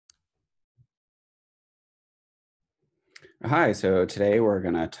Hi, so today we're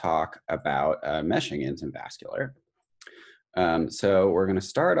going to talk about meshing in SimVascular. So we're going to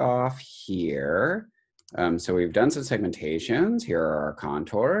start off here. So we've done some segmentations. Here are our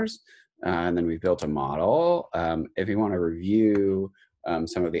contours, and then we've built a model. If you want to review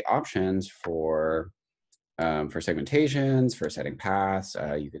some of the options for segmentations, for setting paths,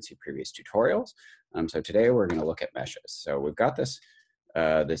 you can see previous tutorials. So today we're going to look at meshes. So we've got this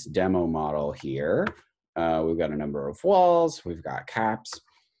demo model here. We've got a number of walls, we've got caps,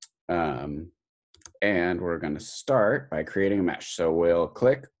 and we're going to start by creating a mesh. So we'll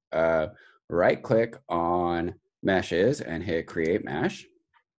right click on meshes and hit create mesh.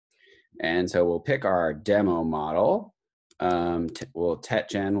 And so we'll pick our demo model. We'll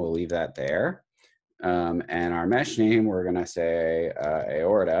TetGen, we'll leave that there. And our mesh name, we're going to say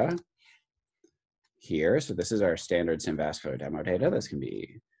aorta here. So this is our standard SimVascular demo data. This can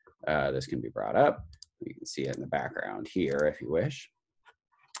be brought up. You can see it in the background here if you wish.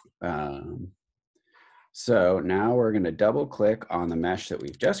 So now we're going to double click on the mesh that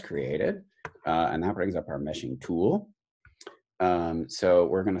we've just created, and that brings up our meshing tool. So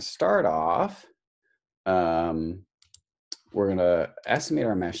we're going to start off. We're going to estimate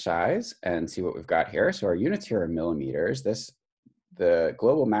our mesh size and see what we've got here. So our units here are millimeters. The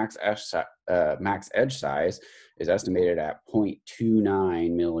global max edge size is estimated at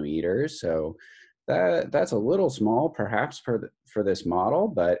 0.29 millimeters. So that's a little small, perhaps, for this model,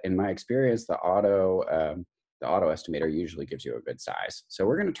 but in my experience, the auto estimator usually gives you a good size. So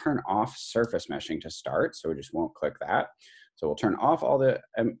we're going to turn off surface meshing to start, so we just won't click that. So we'll turn off all the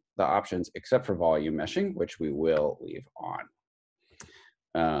options except for volume meshing, which we will leave on.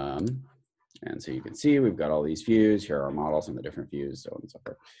 And so you can see we've got all these views. Here are our models and the different views, so on and so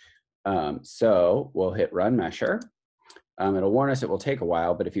forth. So we'll hit Run Mesher. It'll warn us it will take a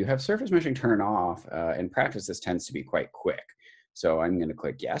while, but if you have surface meshing turned off, in practice, this tends to be quite quick. So I'm going to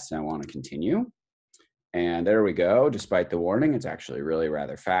click yes, and I want to continue. And there we go. Despite the warning, it's actually really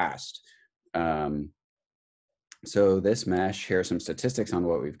rather fast. So this mesh, here are some statistics on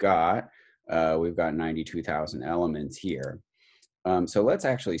what we've got. We've got 92,000 elements here. So let's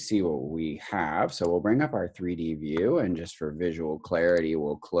actually see what we have. So we'll bring up our 3D view, and just for visual clarity,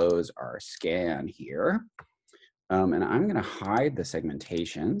 we'll close our scan here. And I'm going to hide the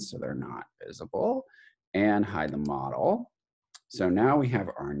segmentation so they're not visible, and hide the model. So now we have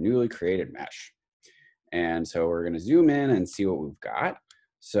our newly created mesh. And so we're going to zoom in and see what we've got.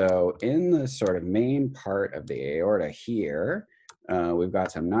 So in the sort of main part of the aorta here, we've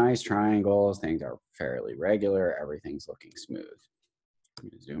got some nice triangles. Things are fairly regular. Everything's looking smooth. I'm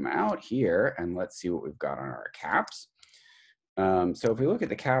going to zoom out here and let's see what we've got on our caps. So if we look at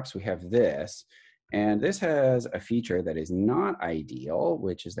the caps, we have this. And this has a feature that is not ideal,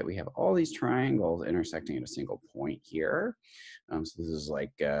 which is that we have all these triangles intersecting at a single point here. So this is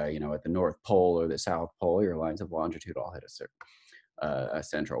like, at the North Pole or the South Pole, your lines of longitude all hit a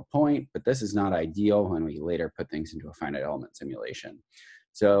central point, but this is not ideal when we later put things into a finite element simulation.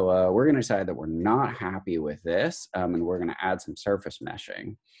 So we're going to decide that we're not happy with this, and we're going to add some surface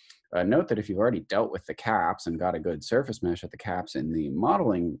meshing. Note that if you've already dealt with the caps and got a good surface mesh at the caps in the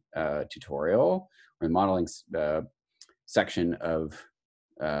modeling tutorial, or the modeling section of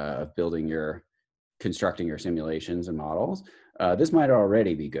constructing your simulations and models, this might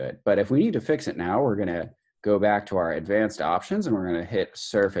already be good. But if we need to fix it now, we're going to go back to our advanced options, and we're going to hit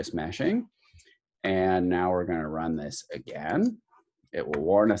surface meshing. And now we're going to run this again. It will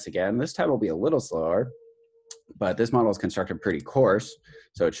warn us again. This time will be a little slower, but this model is constructed pretty coarse,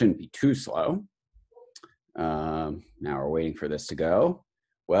 so it shouldn't be too slow. Now we're waiting for this to go.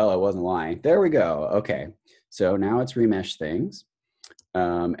 Well, I wasn't lying. There we go. Okay, so now it's remeshed things.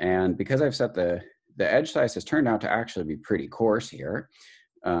 And because I've set the edge size has turned out to actually be pretty coarse here,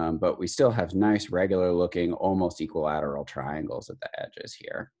 but we still have nice regular looking, almost equilateral triangles at the edges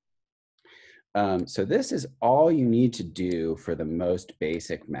here. So this is all you need to do for the most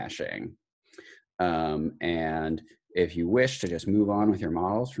basic meshing. And if you wish to just move on with your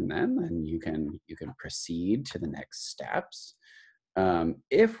models from then you can proceed to the next steps.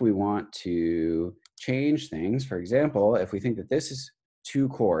 If we want to change things, for example, if we think that this is too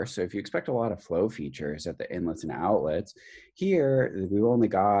coarse, so if you expect a lot of flow features at the inlets and outlets, here we've only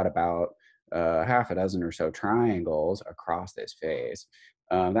got about half a dozen or so triangles across this phase.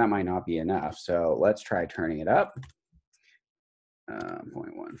 That might not be enough, so let's try turning it up.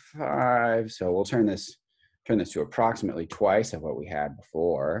 0.15. So we'll turn this to approximately twice of what we had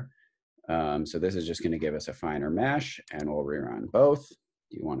before. So this is just going to give us a finer mesh, and we'll rerun both.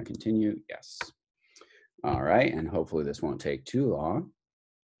 Do you want to continue? Yes. All right, and hopefully this won't take too long.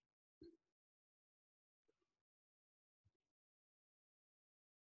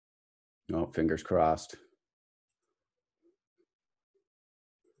 Oh, fingers crossed.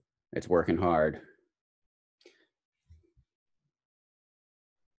 It's working hard.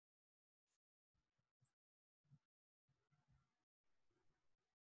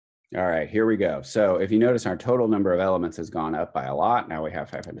 All right, here we go. So if you notice, our total number of elements has gone up by a lot. Now we have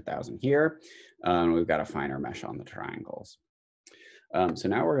 500,000 here. We've got a finer mesh on the triangles. So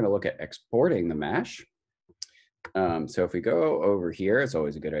now we're going to look at exporting the mesh. So if we go over here, it's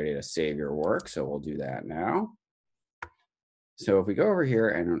always a good idea to save your work. So we'll do that now. So if we go over here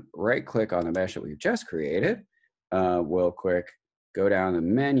and right click on the mesh that we've just created, we'll go down the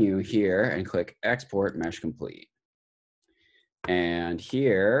menu here and click Export Mesh Complete. And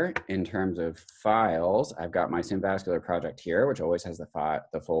here, in terms of files, I've got my SimVascular project here, which always has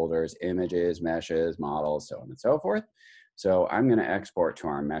the folders, images, meshes, models, so on and so forth. So I'm going to export to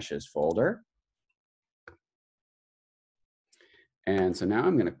our meshes folder. And so now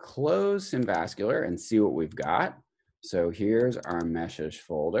I'm going to close SimVascular and see what we've got. So here's our meshes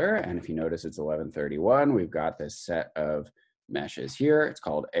folder. And if you notice, it's 1131. We've got this set of meshes here. It's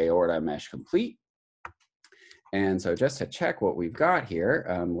called Aorta Mesh Complete. And so just to check what we've got here,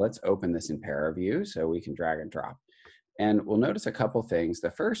 let's open this in ParaView so we can drag and drop. And we'll notice a couple things.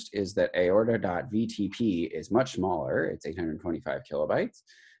 The first is that aorta.vtp is much smaller. It's 825 kilobytes.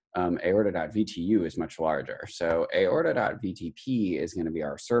 Aorta.vtu is much larger. So aorta.vtp is going to be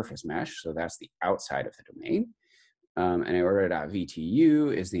our surface mesh. So that's the outside of the domain. And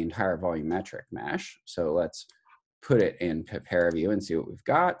aorta.vtu is the entire volumetric mesh. So let's put it in ParaView and see what we've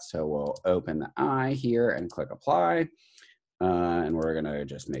got. So we'll open the eye here and click apply. And we're gonna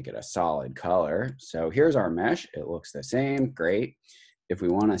just make it a solid color. So here's our mesh. It looks the same, great. If we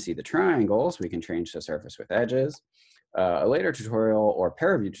wanna see the triangles, we can change the surface with edges. A later tutorial or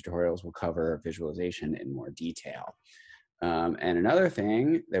ParaView tutorials will cover visualization in more detail. And another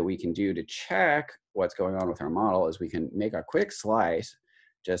thing that we can do to check what's going on with our model is we can make a quick slice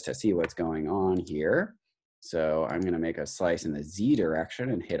just to see what's going on here. So I'm going to make a slice in the Z direction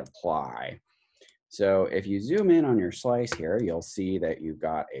and hit apply. So if you zoom in on your slice here, you'll see that you've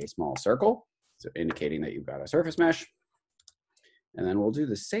got a small circle, so indicating that you've got a surface mesh. And then we'll do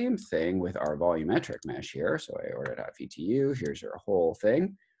the same thing with our volumetric mesh here. So aorta.vtu, here's your whole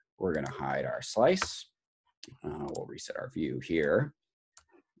thing. We're going to hide our slice. We'll reset our view here.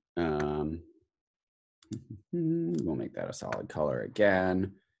 We'll make that a solid color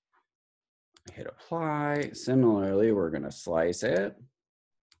again. Hit apply. Similarly, we're going to slice it.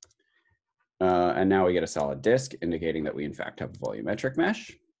 And now we get a solid disk, indicating that we in fact have a volumetric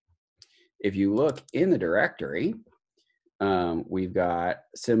mesh. If you look in the directory, we've got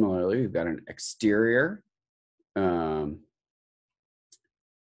an exterior. We've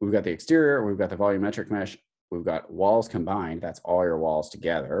got the exterior, we've got the volumetric mesh, we've got walls combined. That's all your walls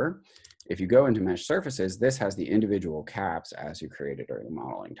together. If you go into mesh surfaces, this has the individual caps as you created during the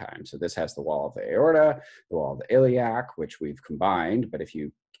modeling time. So this has the wall of the aorta, the wall of the iliac, which we've combined. But if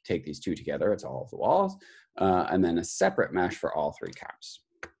you take these two together, it's all of the walls. And then a separate mesh for all three caps.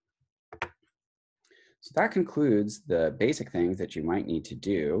 So that concludes the basic things that you might need to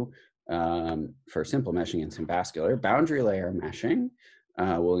do for simple meshing in SimVascular. Boundary layer meshing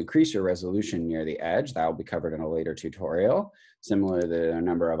will increase your resolution near the edge. That will be covered in a later tutorial. Similarly, there are a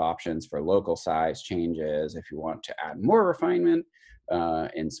number of options for local size changes if you want to add more refinement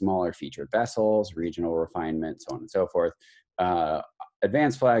in smaller featured vessels, regional refinement, so on and so forth.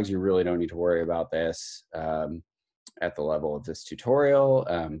 Advanced flags, you really don't need to worry about this at the level of this tutorial,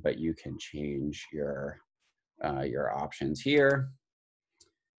 but you can change your options here.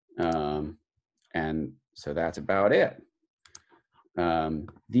 And so that's about it.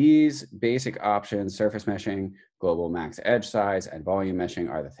 These basic options, surface meshing, global max edge size, and volume meshing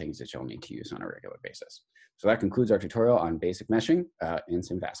are the things that you'll need to use on a regular basis. So that concludes our tutorial on basic meshing in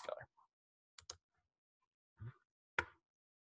SimVascular.